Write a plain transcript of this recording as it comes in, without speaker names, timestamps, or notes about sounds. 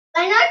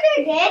When I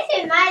do this,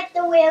 it makes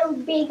the wheel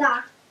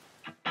bigger.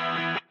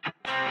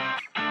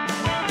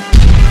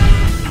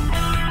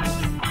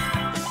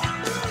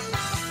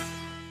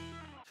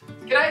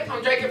 G'day,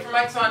 I'm Jacob from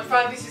Maxine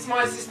Fun. This is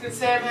my assistant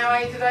Sam. How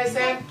are you today,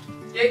 Sam?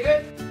 Yeah,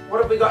 good?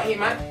 What have we got here,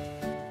 mate?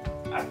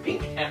 A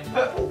pink and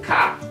purple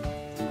car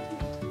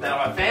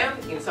that I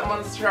found in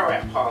someone's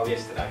throw-out pile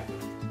yesterday.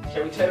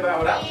 Shall we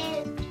turbo it up?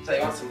 So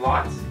you want some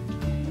lights?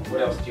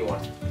 What else do you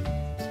want?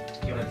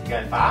 You want it to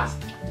go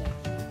fast?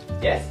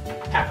 Yes?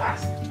 How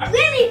fast?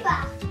 Really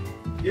fast.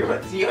 You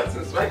want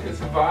some smoke and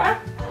some fire?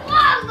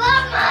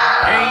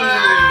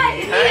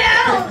 Hey!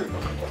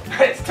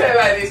 Let's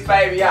turbo this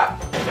baby up.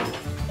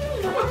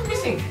 What's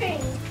missing?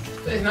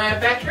 There's no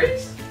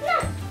batteries?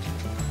 No.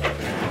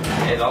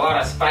 There's a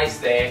lot of space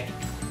there.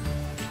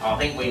 I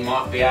think we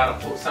might be able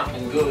to put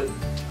something good.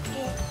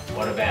 Yeah.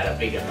 What about a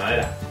bigger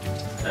motor?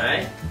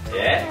 No?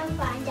 Yeah? I'll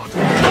find out.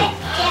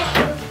 Let's get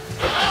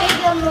a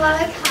bigger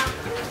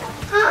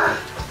motor.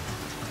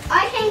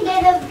 I can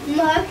get a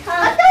motor.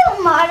 What does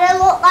a motor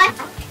look like?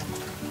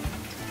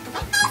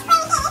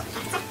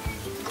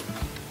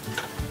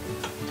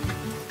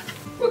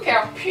 Look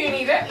how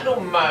puny that little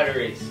motor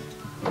is.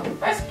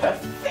 That's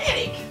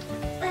pathetic.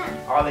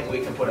 I think we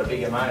can put a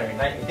bigger motor in,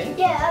 don't you think?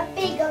 Yeah, a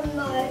bigger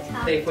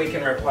motor. See if we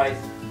can replace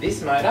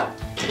this motor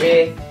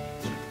with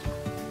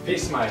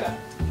this motor.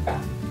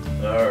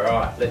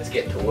 Alright, let's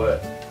get to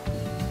work.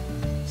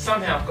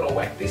 Somehow I've got to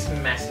whack this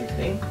massive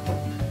thing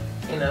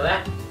into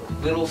that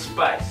little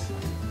space.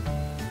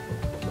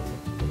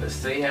 Let's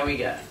see how we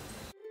go.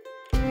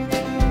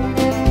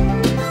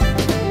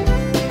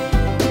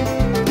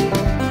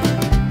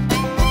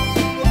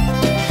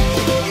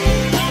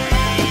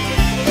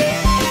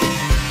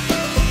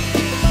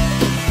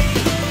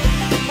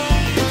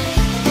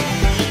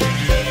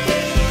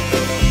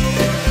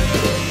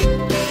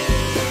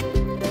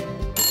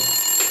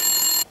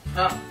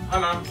 Oh, hi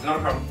Mum, not a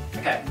problem.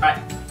 Okay,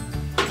 bye.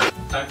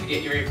 Don't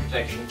forget your ear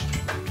protection.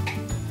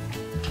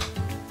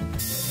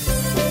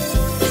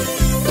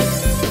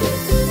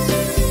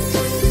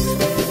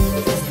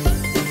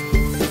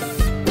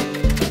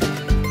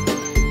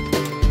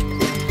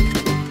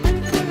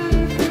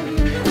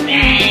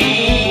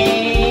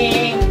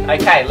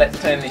 Okay, let's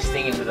turn this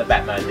thing into the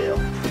Batmobile.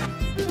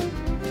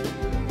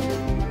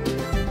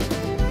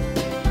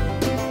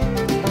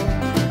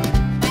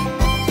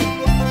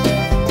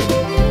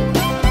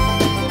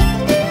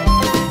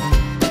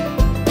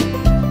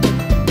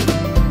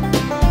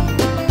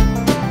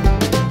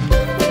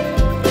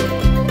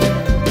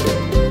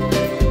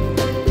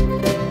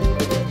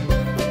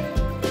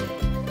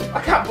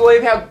 I can't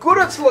believe how good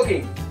it's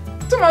looking.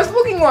 It's almost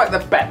looking like the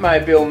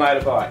Batmobile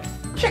motorbike.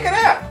 Check it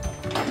out.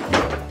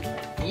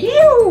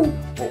 Ew!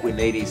 What we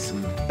need is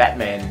some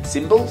Batman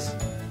symbols.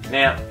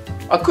 Now,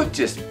 I could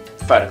just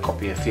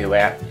photocopy a few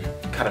out,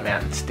 cut them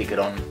out and stick it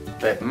on,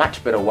 but a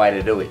much better way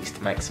to do it is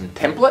to make some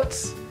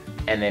templates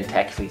and then to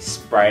actually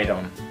spray it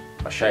on.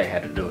 I'll show you how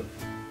to do it.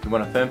 You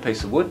want a firm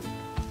piece of wood,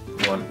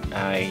 you want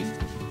a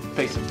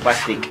piece of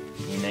plastic,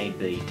 you need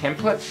the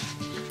template.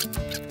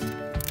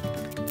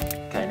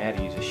 Okay, now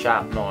to use a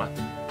sharp knife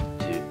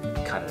to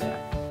cut it out.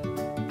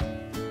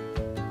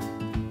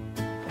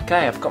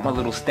 Okay, I've got my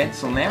little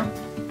stencil now.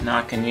 Now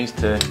I can use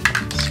to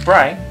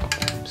spray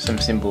some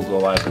symbols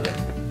all over the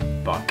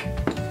bike.